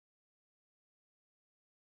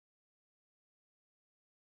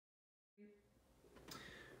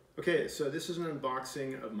Okay, so this is an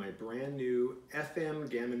unboxing of my brand new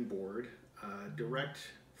FMGammon board, direct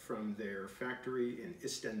from their factory in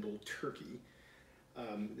Istanbul, Turkey.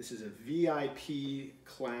 This is a VIP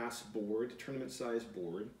class board, tournament size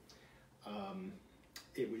board.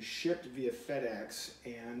 It was shipped via FedEx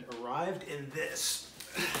and arrived in this,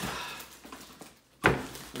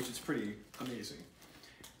 which is pretty amazing.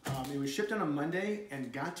 It was shipped on a Monday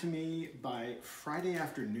and got to me by Friday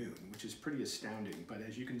afternoon, which is pretty astounding. But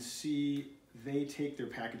as you can see, they take their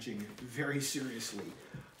packaging very seriously.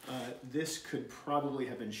 This could probably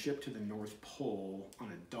have been shipped to the North Pole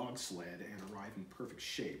on a dog sled and arrive in perfect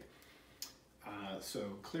shape. So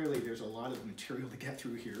clearly there's a lot of material to get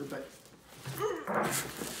through here, but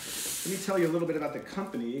let me tell you a little bit about the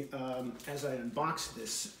company as I unbox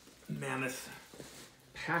this mammoth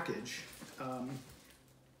package.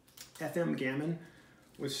 FMGammon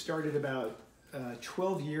was started about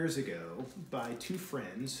 12 years ago by two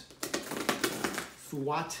friends,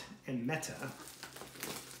 Fuat and Meta.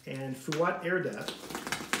 And Fuat Erda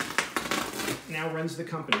now runs the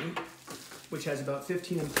company, which has about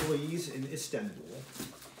 15 employees in Istanbul.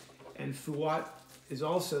 And Fuat is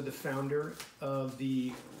also the founder of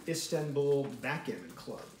the Istanbul Backgammon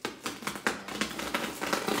Club,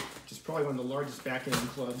 which is probably one of the largest backgammon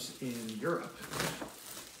clubs in Europe.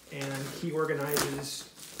 And he organizes,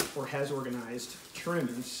 or has organized,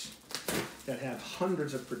 tournaments that have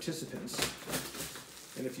hundreds of participants.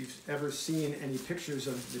 And if you've ever seen any pictures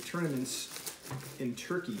of the tournaments in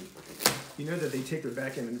Turkey, you know that they take their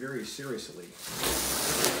backgammon very seriously.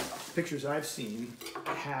 Pictures I've seen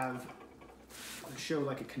show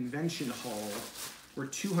like a convention hall where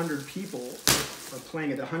 200 people are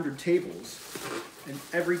playing at 100 tables, and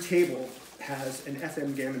every table has an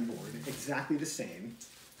FMGammon board, exactly the same.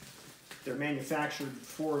 They're manufactured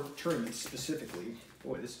for tournaments specifically.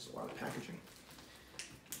 Boy, this is a lot of packaging.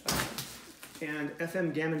 And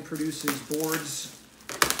FMGammon produces boards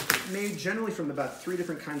made generally from about 3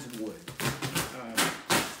 different kinds of wood.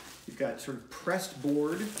 You've got sort of pressed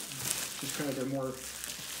board, which is kind of their more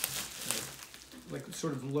like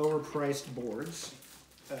sort of lower priced boards.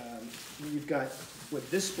 You've got what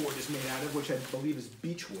this board is made out of, which I believe is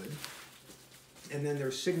beech wood. And then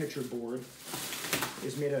their signature board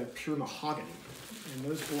is made out of pure mahogany. And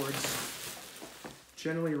those boards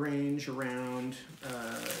generally range around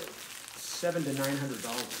 $700 to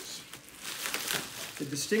 $900. The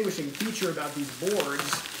distinguishing feature about these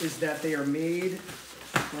boards is that they are made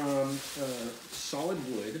from solid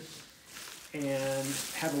wood and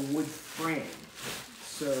have a wood frame.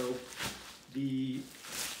 So the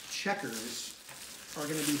checkers are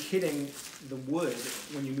going to be hitting the wood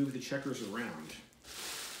when you move the checkers around.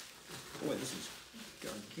 Boy, this is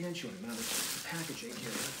gargantuan amount of packaging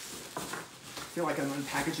here. I feel like I'm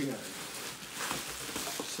unpackaging a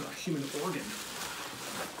human organ.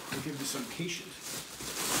 I'll give this some patience.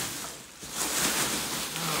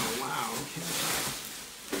 Oh, wow, okay.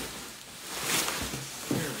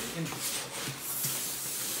 Very interesting.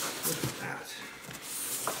 Look at that.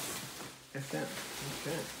 FM,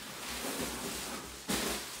 okay.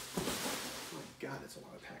 Oh my God, that's a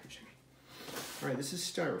lot of packaging. All right, this is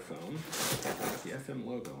styrofoam. Got the FM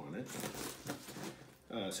logo on it.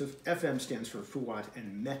 So FM stands for Fuat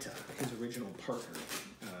and Meta, his original partner,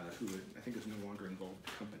 who I think is no longer involved with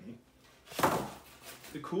the company.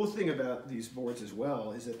 The cool thing about these boards as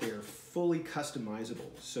well is that they are fully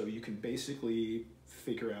customizable. So you can basically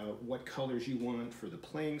figure out what colors you want for the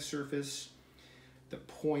playing surface, the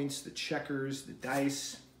points, the checkers, the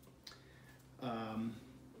dice.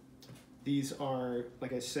 These are,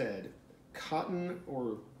 like I said, cotton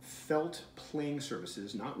or felt playing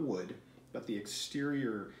surfaces, not wood, but the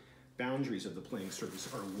exterior boundaries of the playing surface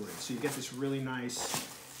are wood. So you get this really nice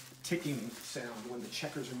ticking sound when the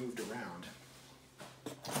checkers are moved around.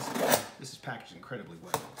 This is packaged incredibly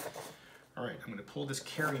well. All right, I'm going to pull this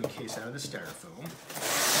carrying case out of the styrofoam.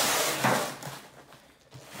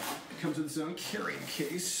 It comes with its own carrying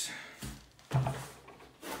case.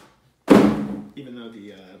 Even though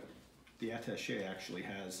the attaché actually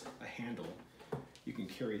has a handle, you can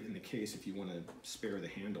carry it in the case if you want to spare the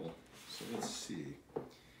handle. So let's see.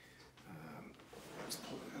 Let's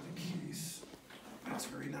pull it out of the case. That's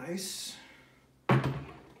very nice.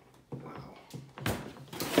 Wow.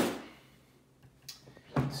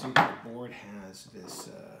 See, the board has this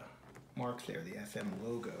mark there, the FM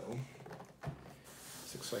logo.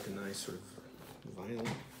 This looks like a nice sort of vinyl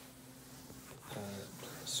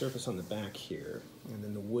surface on the back here. And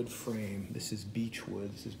then the wood frame, this is beech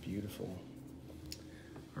wood. This is beautiful.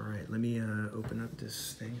 All right, let me open up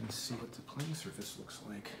this thing and see what the playing surface looks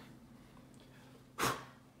like. A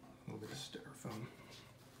little bit of styrofoam.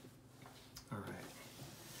 All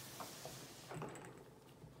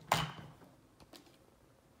right.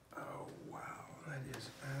 Oh, wow, that is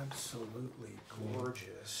absolutely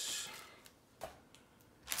gorgeous.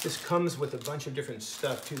 This comes with a bunch of different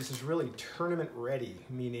stuff too. This is really tournament ready,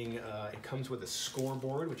 meaning it comes with a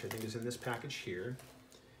scoreboard, which I think is in this package here.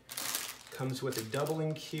 Comes with a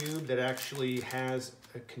doubling cube that actually has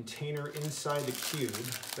a container inside the cube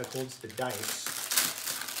that holds the dice,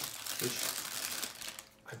 which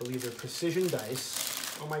I believe they're precision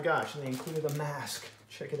dice. Oh my gosh, and they included a mask.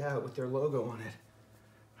 Check it out with their logo on it.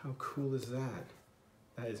 How cool is that?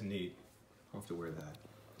 That is neat. I'll have to wear that.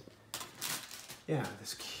 Yeah,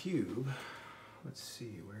 this cube, let's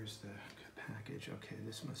see, where's the package? Okay,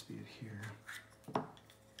 this must be it here.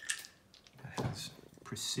 That has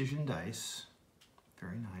precision dice,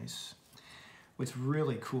 very nice. What's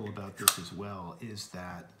really cool about this as well is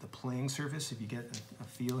that the playing surface, if you get a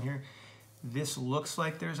feel here, this looks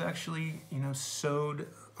like there's actually, you know, sewed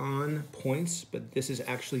on points, but this is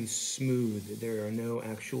actually smooth. There are no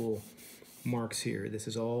actual marks here. This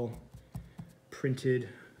is all printed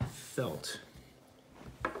felt.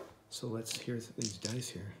 So let's hear these dice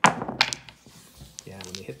here. Yeah,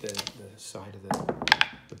 when they hit the side of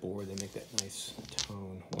the board, they make that nice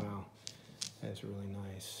tone. Wow, that is really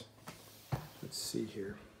nice. Let's see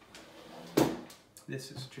here.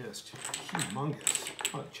 This is just humongous.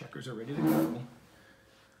 Oh, the checkers are ready to go.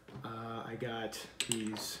 I got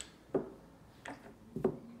these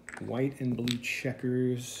white and blue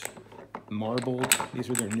checkers, marbled. These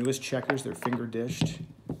are their newest checkers. They're finger dished.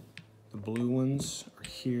 The blue ones are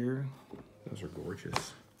here. Those are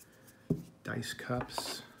gorgeous. Dice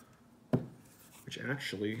cups, which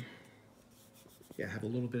actually, yeah, have a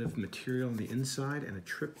little bit of material on the inside and a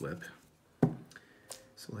trip lip.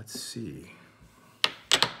 So let's see.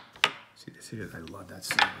 See, I love that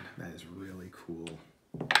sound. That is really cool.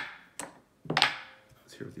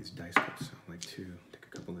 Let's hear what these dice cups sound like too. Take a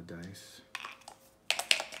couple of dice.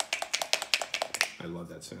 I love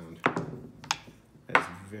that sound. That is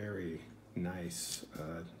very nice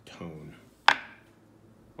tone.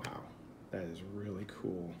 Wow, that is really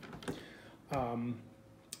cool.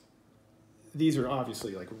 These are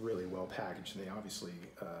obviously like really well packaged, and they obviously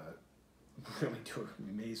really do an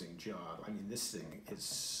amazing job. I mean, this thing is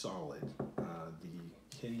solid.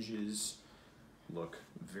 The hinges look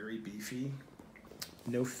very beefy.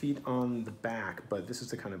 No feet on the back, but this is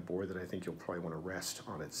the kind of board that I think you'll probably want to rest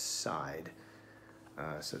on its side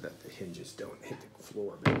so that the hinges don't hit the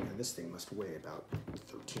floor. And this thing must weigh about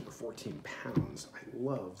 13 or 14 pounds. I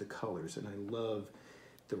love the colors, and I love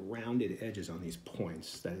the rounded edges on these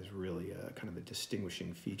points. That is really kind of a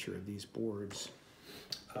distinguishing feature of these boards.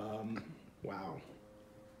 Wow.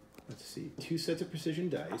 Let's see, 2 sets of precision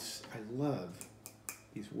dice. I love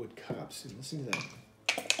these wood cups, and listen to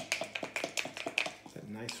that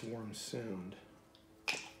nice warm sound.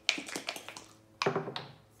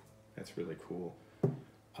 That's really cool.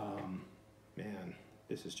 Man,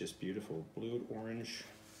 this is just beautiful. Blue and orange.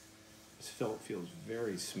 This felt feels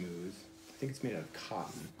very smooth. I think it's made out of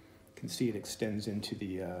cotton. You can see it extends into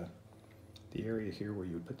the area here where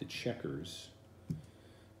you would put the checkers.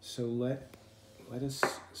 So let us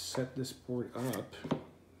set this board up.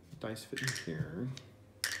 Dice fit in here.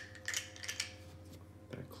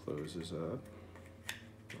 That closes up.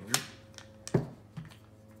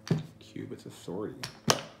 Cube with authority.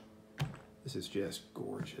 This is just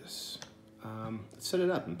gorgeous. Let's set it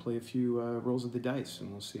up and play a few rolls of the dice,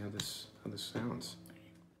 and we'll see how this sounds.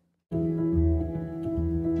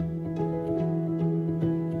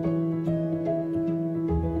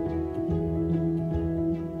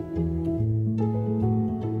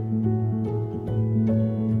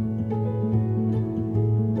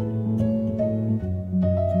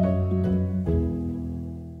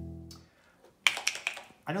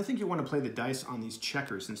 I don't think you want to play the dice on these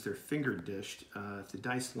checkers since they're finger dished. If the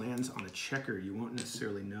dice lands on a checker, you won't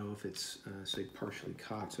necessarily know if it's, say, partially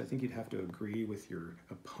cocked. So I think you'd have to agree with your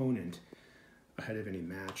opponent ahead of any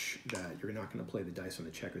match that you're not going to play the dice on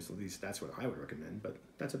the checkers. At least that's what I would recommend, but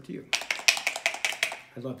that's up to you.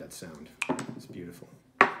 I love that sound. It's beautiful.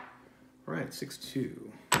 All right, 6-2.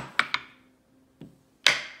 I'm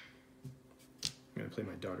going to play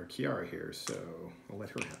my daughter Kiara here, so I'll let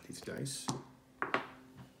her have these dice.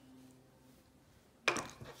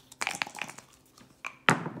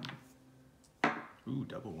 Ooh,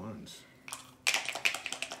 double ones.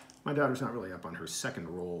 My daughter's not really up on her second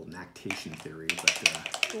roll lactation theory,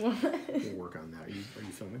 but we'll work on that. Are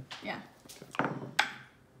you filming? Yeah. Okay.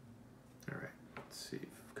 All right, let's see.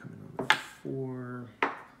 Coming on the 4.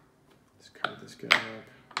 Let's cover this guy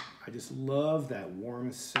up. I just love that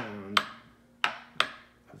warm sound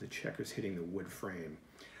of the checkers hitting the wood frame.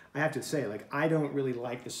 I have to say, like, I don't really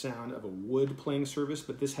like the sound of a wood playing surface,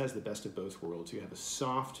 but this has the best of both worlds. You have a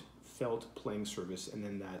soft felt playing surface, and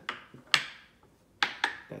then that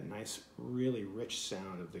nice, really rich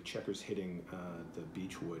sound of the checkers hitting the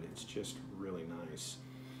beech wood. It's just really nice.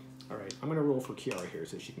 All right, I'm gonna roll for Kiara here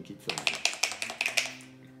so she can keep filming.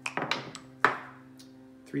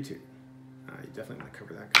 3-2. You definitely want to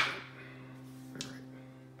cover that guy up.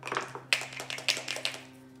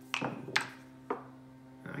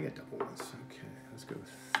 I get double ones. Okay, let's go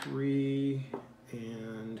 3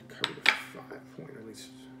 and cover the 5 point, or at least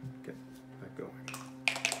get that going.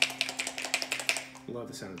 Love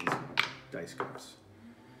the sound of these dice cups.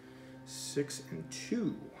 6 and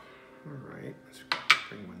 2. All right, let's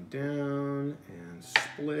bring one down and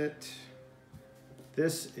split.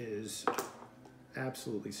 This is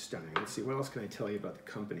absolutely stunning. Let's see, what else can I tell you about the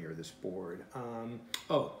company or this board?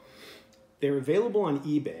 Oh, they're available on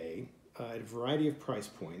eBay at a variety of price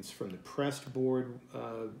points, from the pressed board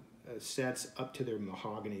sets up to their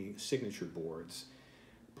mahogany signature boards.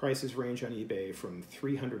 Prices range on eBay from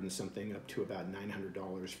 $300 and something up to about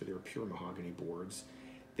 $900 for their pure mahogany boards.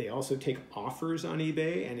 They also take offers on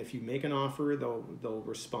eBay, and if you make an offer, they'll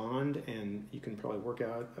respond, and you can probably work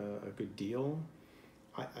out a good deal.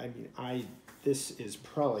 This is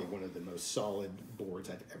probably one of the most solid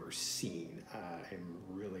boards I've ever seen. I'm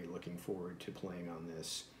really looking forward to playing on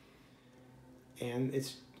this. And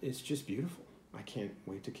it's just beautiful. I can't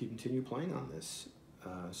wait to continue playing on this.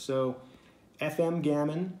 So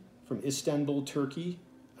FMGammon from Istanbul, Turkey.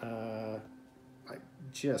 I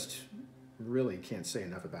just really can't say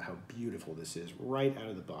enough about how beautiful this is. Right out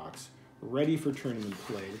of the box, ready for tournament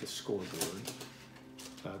play with a scoreboard.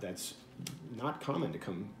 That's not common to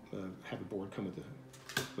have a board come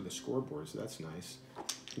with a scoreboard, so that's nice.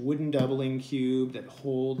 Wooden doubling cube that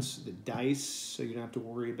holds the dice so you don't have to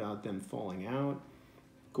worry about them falling out.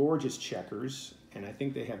 Gorgeous checkers, and I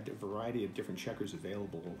think they have a variety of different checkers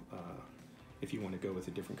available if you want to go with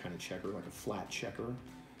a different kind of checker, like a flat checker.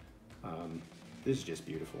 This is just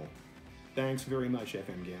beautiful. Thanks very much,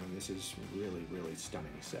 FMGammon. This is really, really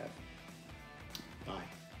stunning set.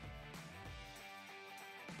 Bye.